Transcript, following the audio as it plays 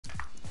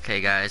Okay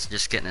guys,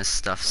 just getting this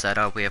stuff set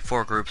up. We have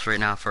 4 groups right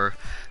now for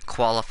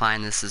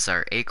qualifying. This is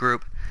our A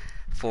group.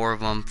 4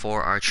 of them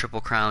for our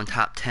Triple Crown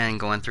top 10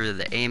 going through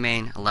the A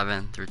main,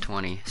 11 through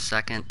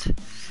 22nd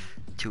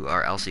to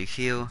our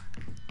LCQ,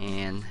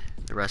 and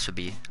the rest would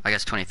be, I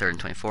guess 23rd and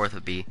 24th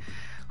would be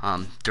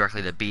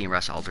directly the B and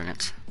rest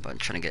alternates. But I'm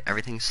trying to get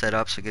everything set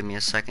up, so give me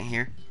a second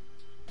here.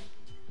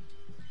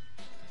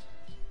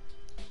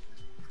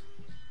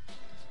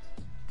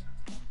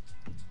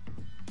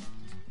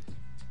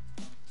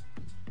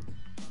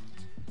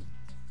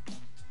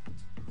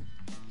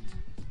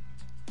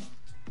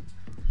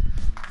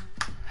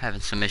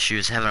 Having some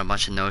issues, having a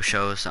bunch of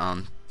no-shows.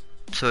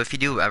 So if you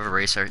do ever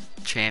race our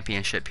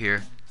championship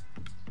here,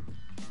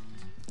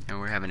 and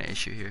we're having an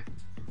issue here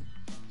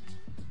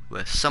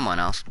with someone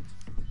else.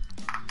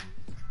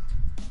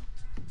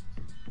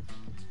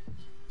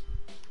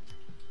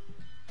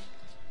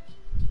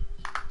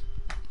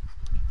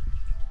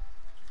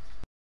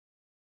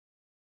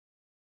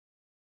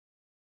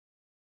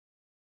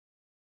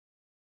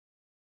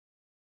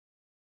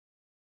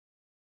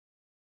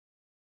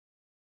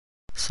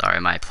 Sorry,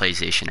 my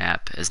PlayStation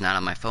app is not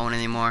on my phone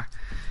anymore,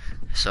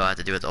 so I have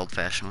to do it the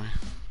old-fashioned way.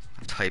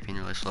 I'm typing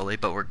really slowly,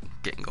 but we're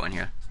getting going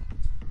here.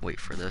 Wait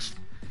for this.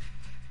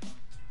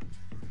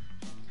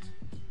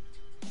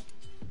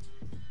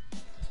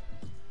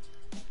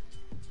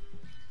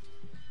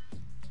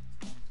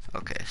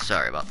 Okay,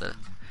 sorry about the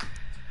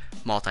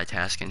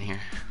multitasking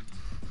here.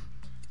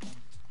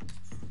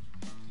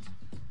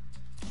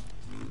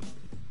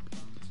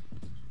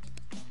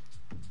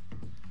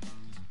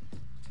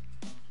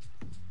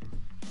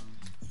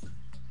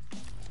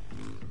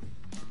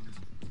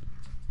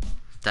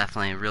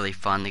 Definitely really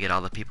fun to get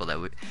all the people that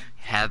we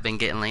have been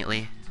getting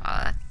lately.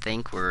 I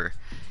think we're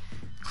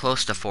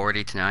close to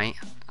 40 tonight.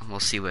 We'll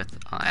see with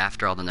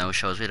after all the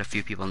no-shows. We had a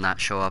few people not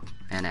show up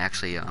and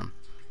actually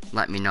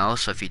let me know.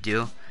 So if you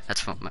do,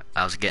 that's what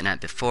I was getting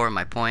at before.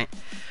 My point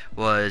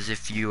was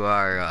if you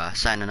are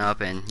signing up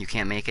and you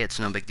can't make it, it's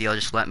no big deal.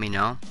 Just let me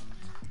know,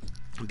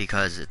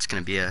 because it's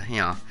going to be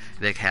a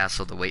big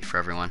hassle to wait for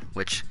everyone,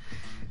 which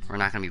we're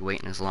not going to be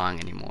waiting as long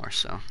anymore.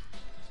 So.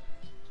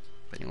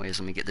 But anyways,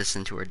 let me get this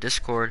into our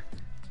Discord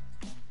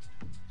so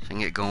I can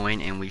get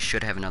going, and we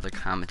should have another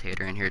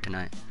commentator in here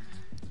tonight.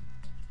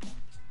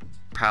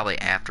 Probably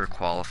after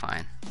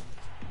qualifying.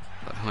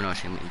 But who knows,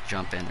 he may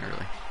jump in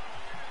early.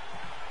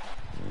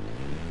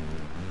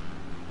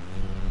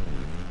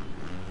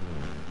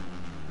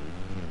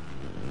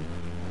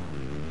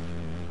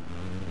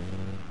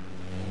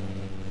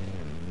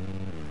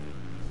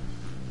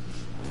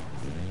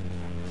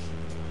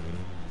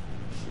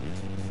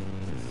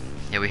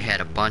 Yeah, we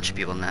had a bunch of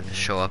people not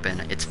show up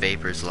in It's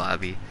Vapor's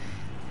lobby.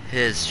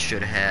 His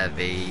should have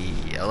a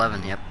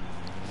 11, yep.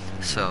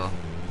 So,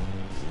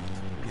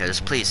 yeah,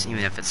 just please,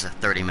 even if it's a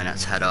 30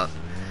 minutes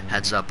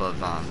heads up of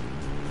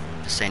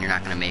just saying you're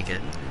not going to make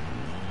it,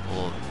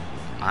 will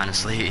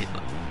honestly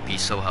be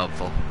so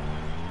helpful.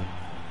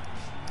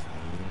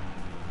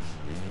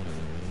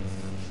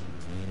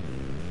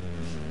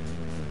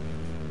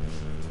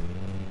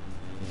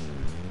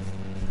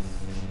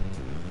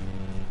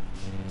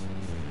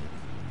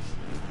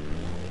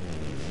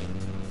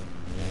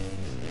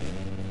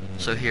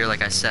 So here,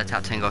 like I said,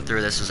 top 10 go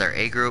through. This is our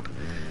A group,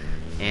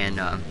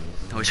 and I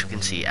wish we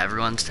can see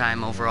everyone's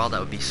time overall. That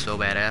would be so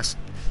badass,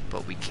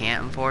 but we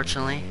can't,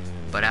 unfortunately.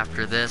 But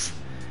after this,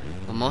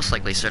 we'll most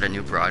likely start a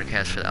new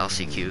broadcast for the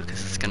LCQ,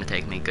 because it's going to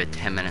take me a good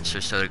 10 minutes or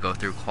so to go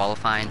through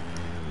qualifying.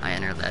 I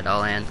enter that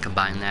all in,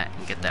 combine that,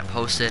 and get that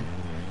posted.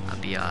 I'll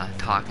be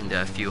talking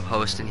to a few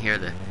hosts in here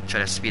to try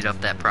to speed up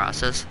that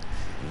process.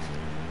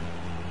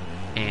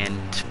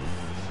 And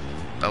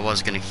I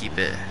was going to keep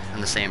it on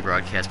the same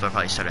broadcast, but I'll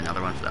probably start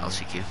another one for the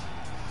LCQ.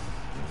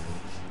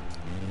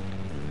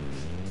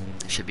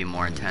 It should be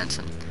more intense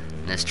in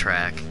this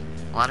track.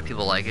 A lot of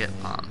people like it.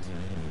 I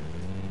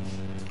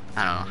don't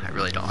know, I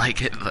really don't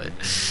like it, but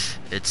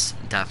it's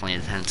definitely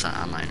intense on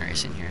online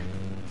racing here.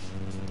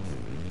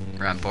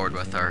 We're on board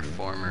with our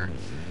former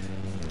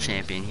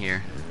champion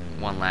here.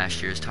 Won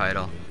last year's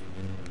title.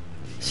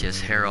 See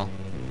us Harold.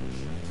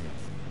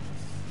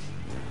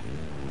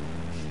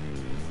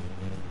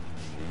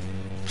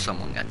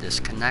 Someone got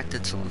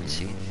disconnected, so let me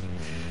see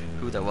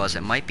who that was.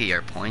 It might be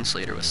our points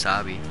leader,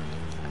 Wasabi.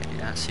 I did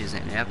not see his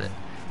name. Yeah, but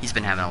he's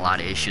been having a lot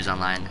of issues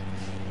online.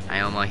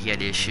 Ioma, he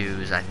had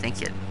issues. I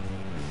think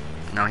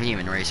no, he didn't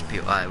even race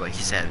POI, but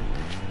he's had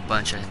a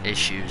bunch of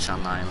issues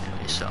online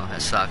lately, so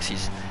that sucks. I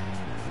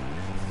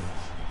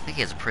think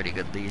he has a pretty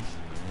good lead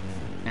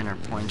in our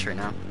points right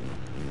now.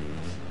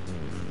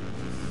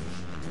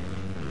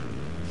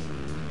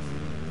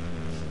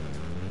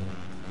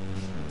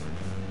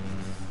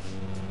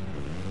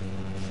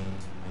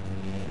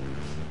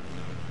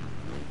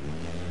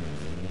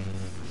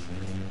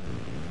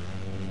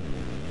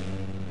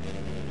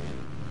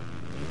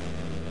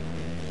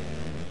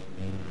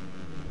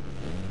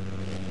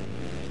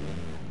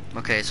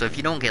 Okay, so if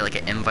you don't get like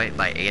an invite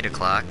by 8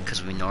 o'clock,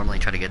 because we normally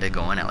try to get it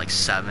going at like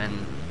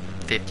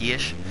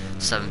 7:50ish,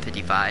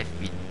 7:55. If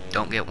you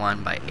don't get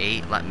one by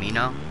 8, let me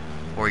know,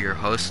 or your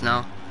host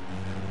know,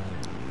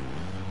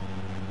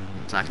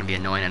 It's not going to be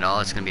annoying at all.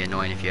 It's going to be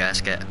annoying if you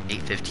ask at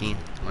 8:15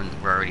 when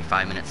we're already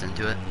 5 minutes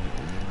into it.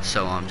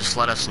 So just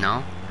let us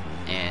know,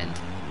 and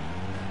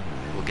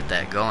we'll get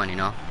that going, you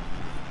know.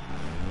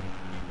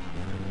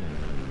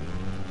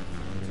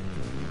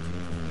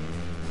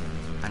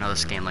 I know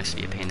this game likes to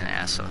be a pain in the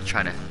ass, so I'll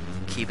try to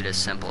keep it as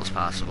simple as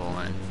possible,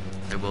 and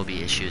there will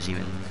be issues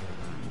even,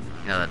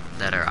 you know,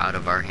 that are out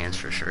of our hands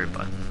for sure.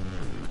 But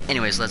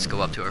anyways, let's go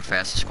up to our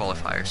fastest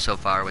qualifier so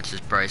far, which is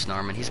Bryce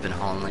Norman. He's been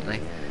hauling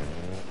lately.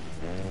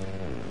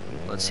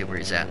 Let's see where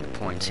he's at in the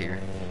points here.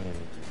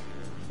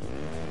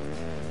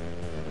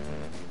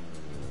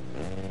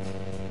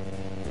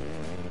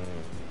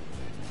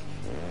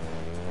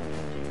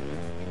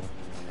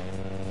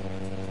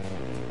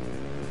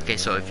 Okay,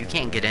 so if you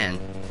can't get in,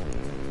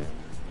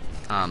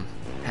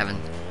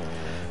 having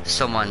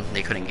someone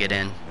they couldn't get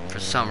in for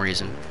some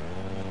reason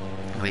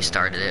when we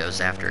started it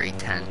was after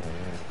 8:10.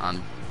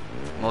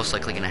 Most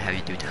likely gonna have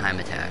you do time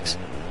attacks.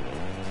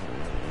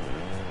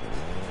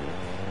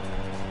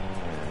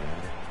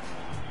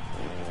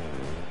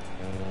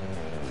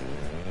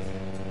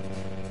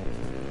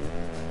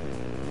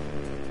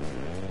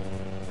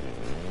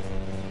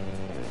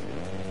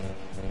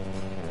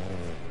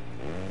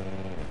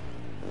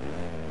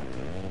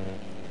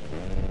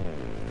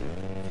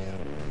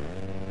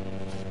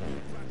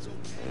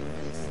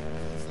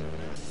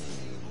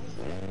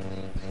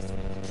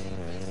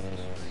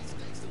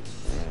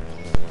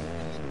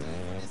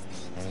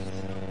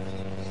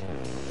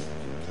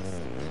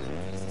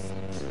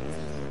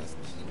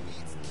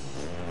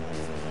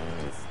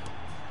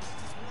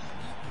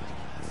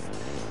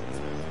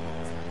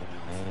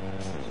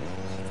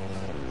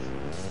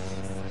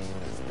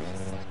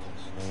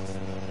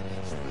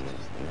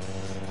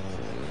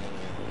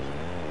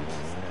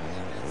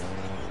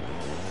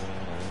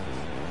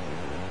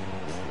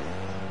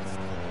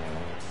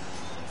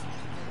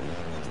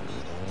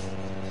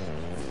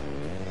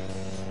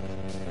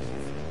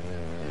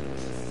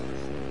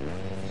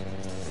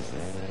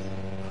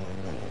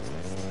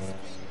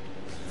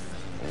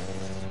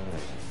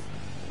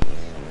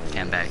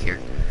 I'm back here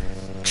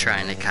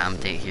trying to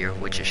commentate here,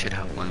 which I should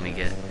have when we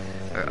get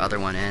our other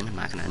one in. I'm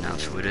not going to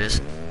announce who it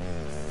is.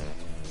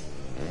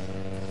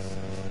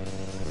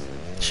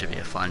 Should be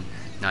a fun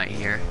night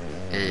here,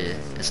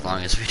 as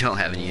long as we don't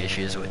have any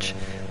issues, which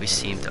we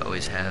seem to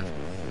always have,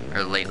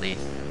 or lately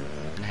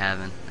been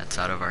having. That's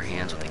out of our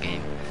hands with the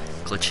game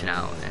glitching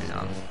out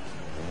and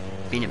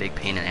being a big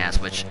pain in the ass,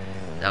 which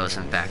that was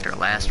in fact our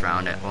last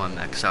round at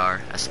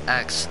OMXR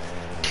SX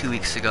 2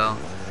 weeks ago.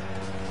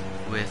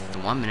 With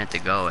 1 minute to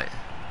go, it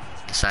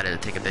decided to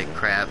take a big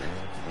crap,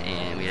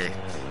 and we had to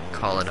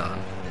call it,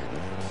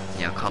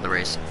 you know, call the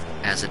race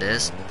as it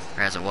is,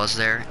 or as it was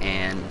there,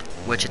 and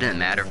which it didn't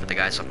matter for the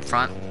guys up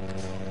front.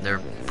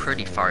 They're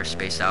pretty far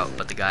spaced out,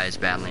 but the guys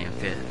battling in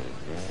 5th,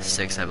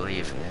 6th, I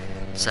believe,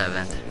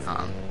 7th,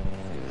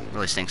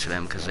 really stinks for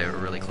them because they were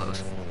really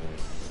close.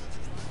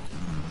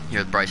 Here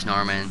with Bryce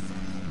Norman,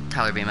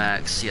 Tyler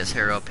BMX, CS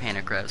Hero,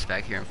 Panic Reps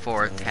back here in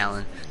 4th,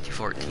 Talon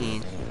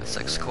 214,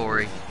 SX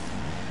Corey.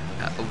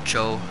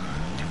 Ocho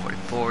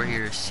 244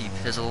 here, C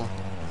Pizzle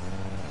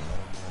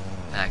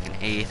back in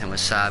 8th, and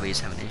Wasabi's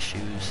having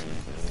issues,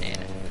 and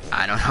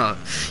I don't know,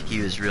 he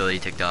was really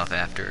ticked off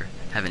after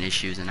having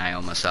issues, and I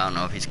don't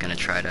know if he's gonna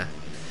try to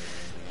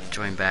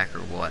join back or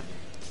what.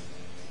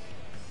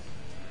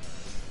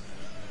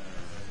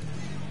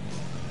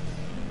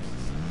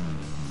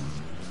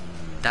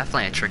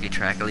 Definitely a tricky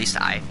track, at least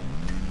I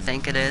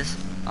think it is,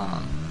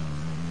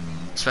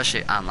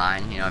 especially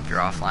online. You know, if you're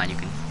offline you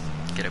can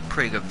get a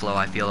pretty good flow,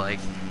 I feel like,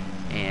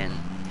 and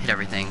hit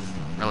everything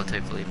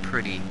relatively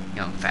pretty, you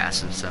know,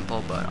 fast and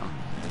simple. But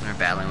when you're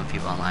battling with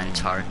people online,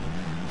 it's hard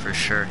for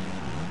sure.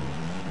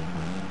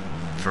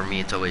 For me,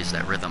 it's always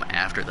that rhythm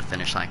after the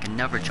finish line. I can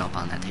never jump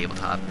on that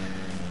tabletop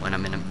when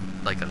I'm in a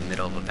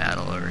middle of a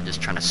battle or just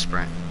trying to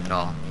sprint at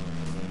all.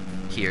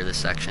 Here, this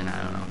section,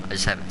 I don't know. I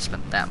just haven't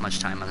spent that much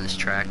time on this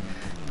track,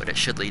 but it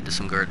should lead to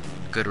some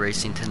good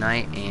racing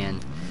tonight,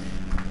 and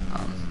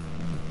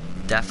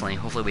definitely,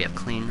 hopefully we have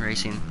clean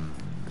racing.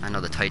 I know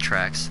the tight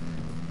tracks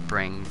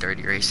bring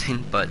dirty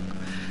racing, but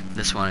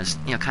this one is,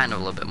 you know, kind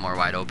of a little bit more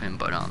wide open.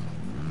 But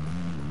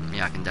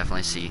yeah, I can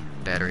definitely see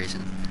bad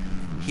racing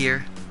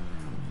here,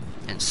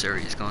 and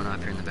Surrey's going up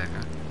here in the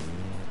background.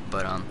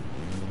 But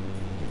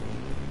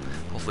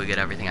hopefully we get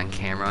everything on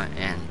camera,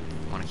 and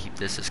want to keep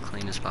this as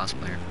clean as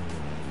possible here.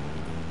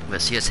 But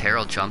CS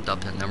Harold jumped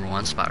up to the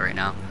 #1 spot right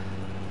now.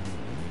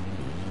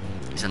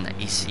 He's on the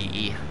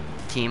ECE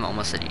team,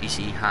 almost at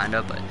ECE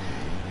Honda,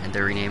 and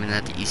they're renaming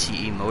that the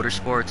ECE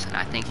Motorsports, and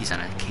I think he's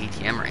on a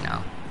KTM right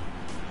now.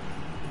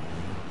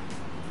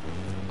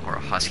 Or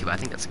a Husky, but I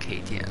think that's a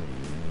KTM.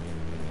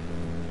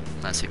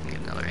 Let's see if we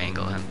can get another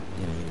angle of him.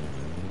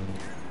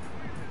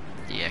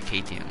 Yeah,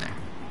 KTM there.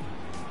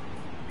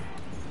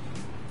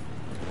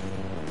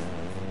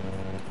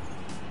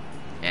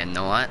 And you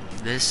know what?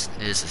 This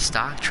is a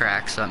stock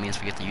track, so that means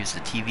we get to use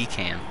the TV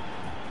cam.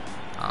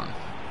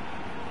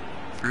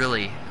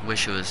 Really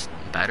wish it was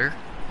better,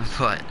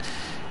 but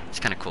it's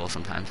kind of cool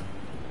sometimes.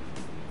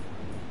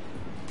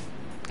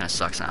 kind of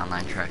sucks on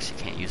online tracks.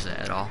 You can't use it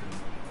at all.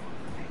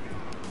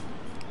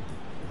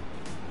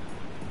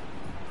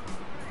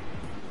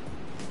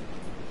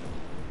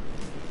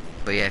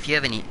 But yeah, if you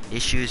have any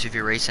issues if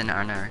you're racing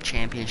on our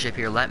championship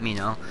here, let me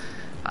know.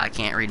 I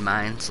can't read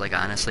minds, like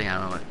honestly, I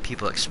don't know what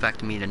people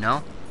expect me to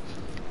know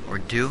or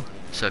do.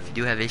 So if you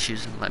do have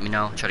issues, let me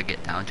know. Try to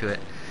get down to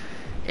it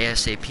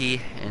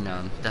ASAP, and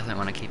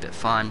definitely want to keep it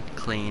fun,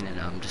 clean,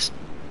 and just,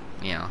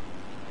 you know,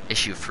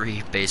 issue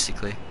free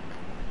basically.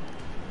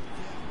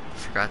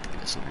 Forgot to get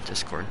this in our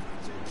Discord.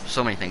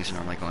 So many things are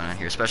normally going on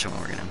here, especially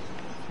when we're getting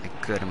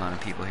a good amount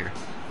of people here.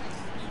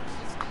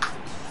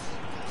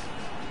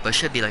 But it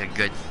should be like a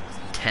good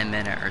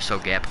 10-minute or so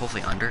gap,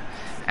 hopefully under,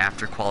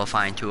 after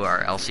qualifying to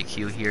our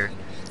LCQ here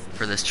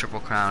for this Triple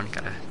Crown.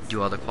 Gotta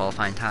do all the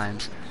qualifying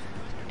times,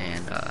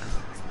 and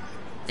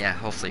yeah,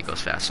 hopefully it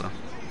goes fast though.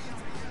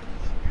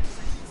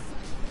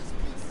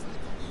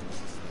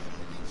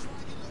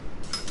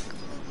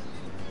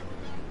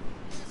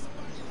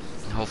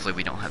 And hopefully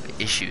we don't have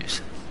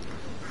issues.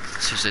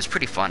 So it's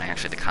pretty fun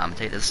actually to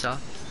commentate this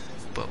stuff,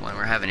 but when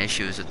we're having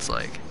issues, it's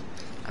like,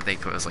 I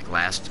think it was like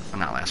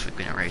not last week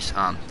we didn't race,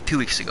 2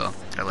 weeks ago,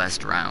 our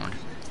last round,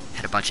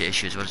 had a bunch of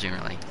issues. Wasn't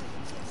really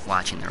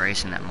watching the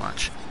racing that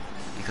much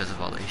because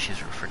of all the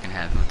issues we're freaking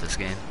having with this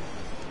game.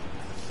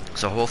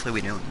 So hopefully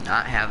we do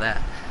not have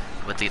that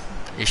with the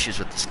issues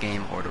with this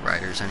game or the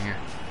riders in here.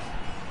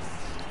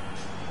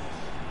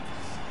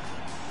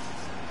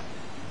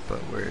 But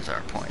where's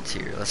our points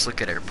here? Let's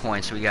look at our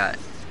points. We got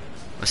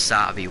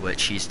Wasabi,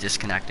 which he's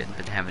disconnected,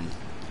 been having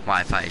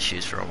Wi-Fi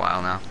issues for a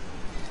while now.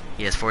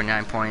 He has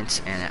 49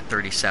 points, and at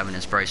 37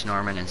 is Bryce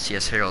Norman, and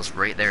CS Harrell's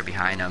right there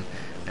behind him.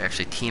 They're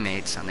actually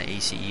teammates on the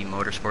ACE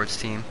Motorsports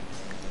team.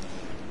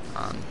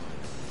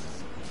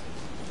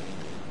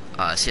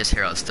 CS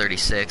Harrell has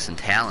 36, and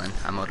Talon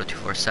on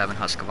Moto247,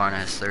 Husqvarna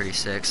has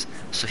 36.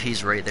 So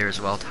he's right there as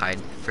well,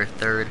 tied for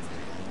third.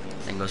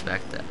 Then goes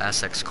back to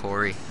SX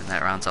Corey, and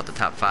that rounds out the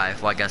top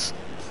 5. Well, I guess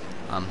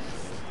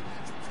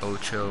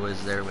Ocho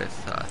is there with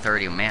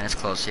 30. Man, it's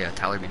close. Yeah,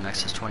 Tyler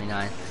BMX has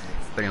 29.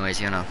 But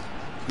anyways, you know,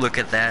 look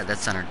at that.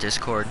 That's on our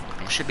Discord.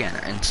 It should be on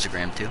our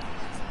Instagram too.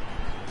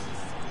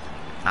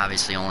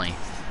 Obviously, only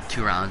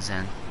 2 rounds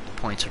in.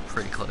 The points are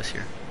pretty close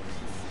here.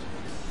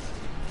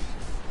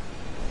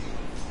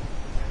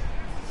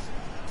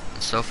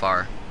 So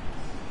far,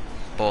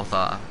 both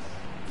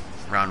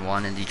round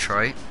 1 in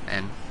Detroit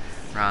and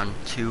round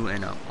 2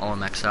 in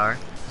OMXR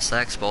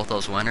SX, both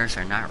those winners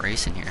are not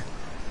racing here,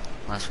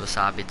 unless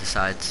Wasabi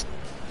decides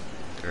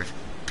or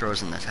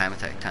throws in the time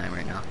attack time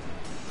right now.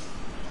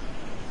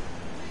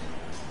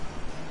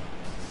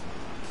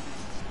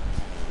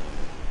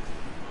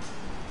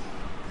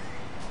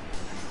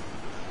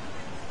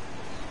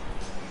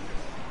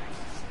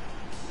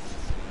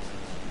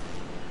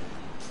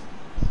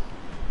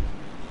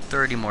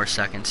 $30 more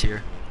seconds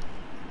here.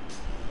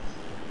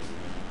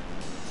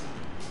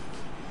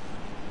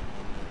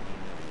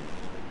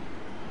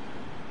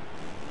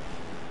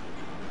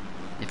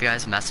 If you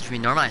guys message me,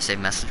 normally I say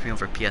message me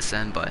over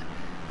PSN, but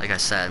like I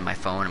said, my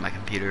phone and my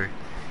computer,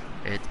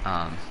 it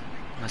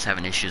was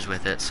having issues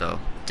with it, so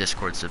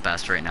Discord's the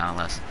best right now,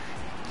 unless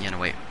you gotta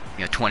wait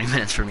 20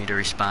 minutes for me to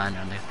respond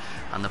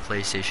on the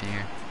PlayStation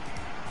here.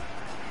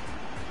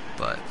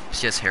 But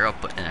CS Hero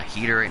put in a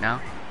heater right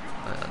now,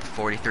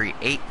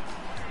 43.8.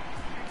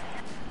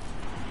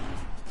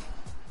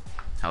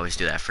 I always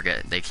do that. I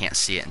forget they can't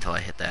see it until I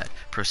hit that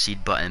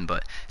proceed button.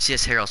 But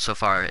CS Harrell so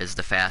far is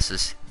the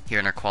fastest here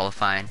in our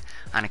qualifying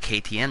on a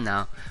KTM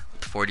now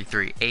with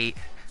 43.8,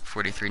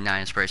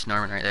 43.9 is Bryce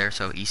Norman right there.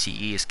 So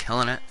ECE is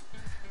killing it,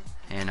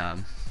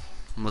 and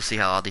we'll see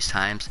how all these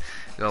times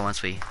go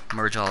once we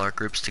merge all our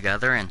groups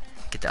together and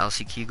get the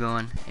LCQ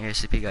going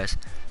ASAP, guys.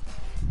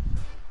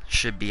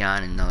 Should be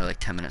on in another like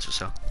 10 minutes or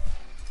so.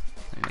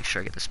 Let me make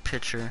sure I get this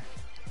picture.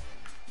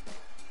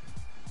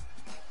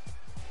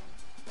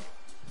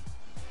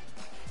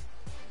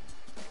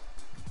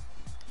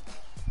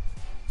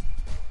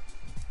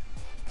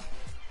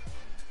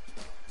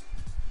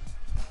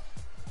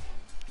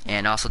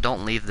 And also,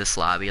 don't leave this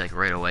lobby like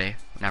right away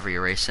whenever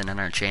you're racing in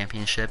our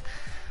championship,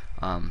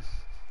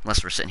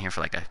 unless we're sitting here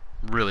for like a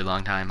really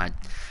long time.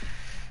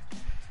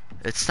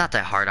 It's not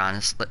that hard,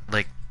 honest.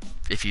 Like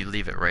if you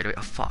leave it right away.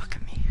 Oh fuck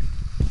me!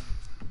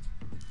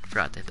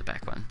 Forgot to hit the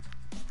back button.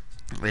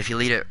 But if you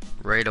leave it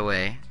right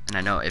away, and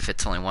I know if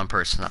it's only one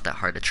person, it's not that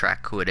hard to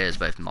track who it is.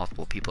 But if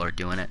multiple people are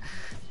doing it,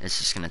 it's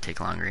just gonna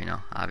take longer,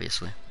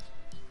 obviously.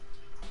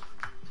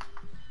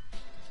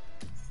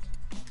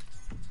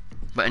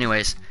 But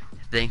anyways,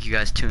 thank you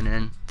guys tuning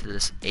in to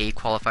this A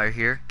qualifier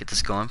here. Get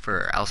this going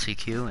for our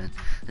LCQ and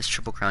this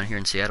Triple Crown here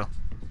in Seattle.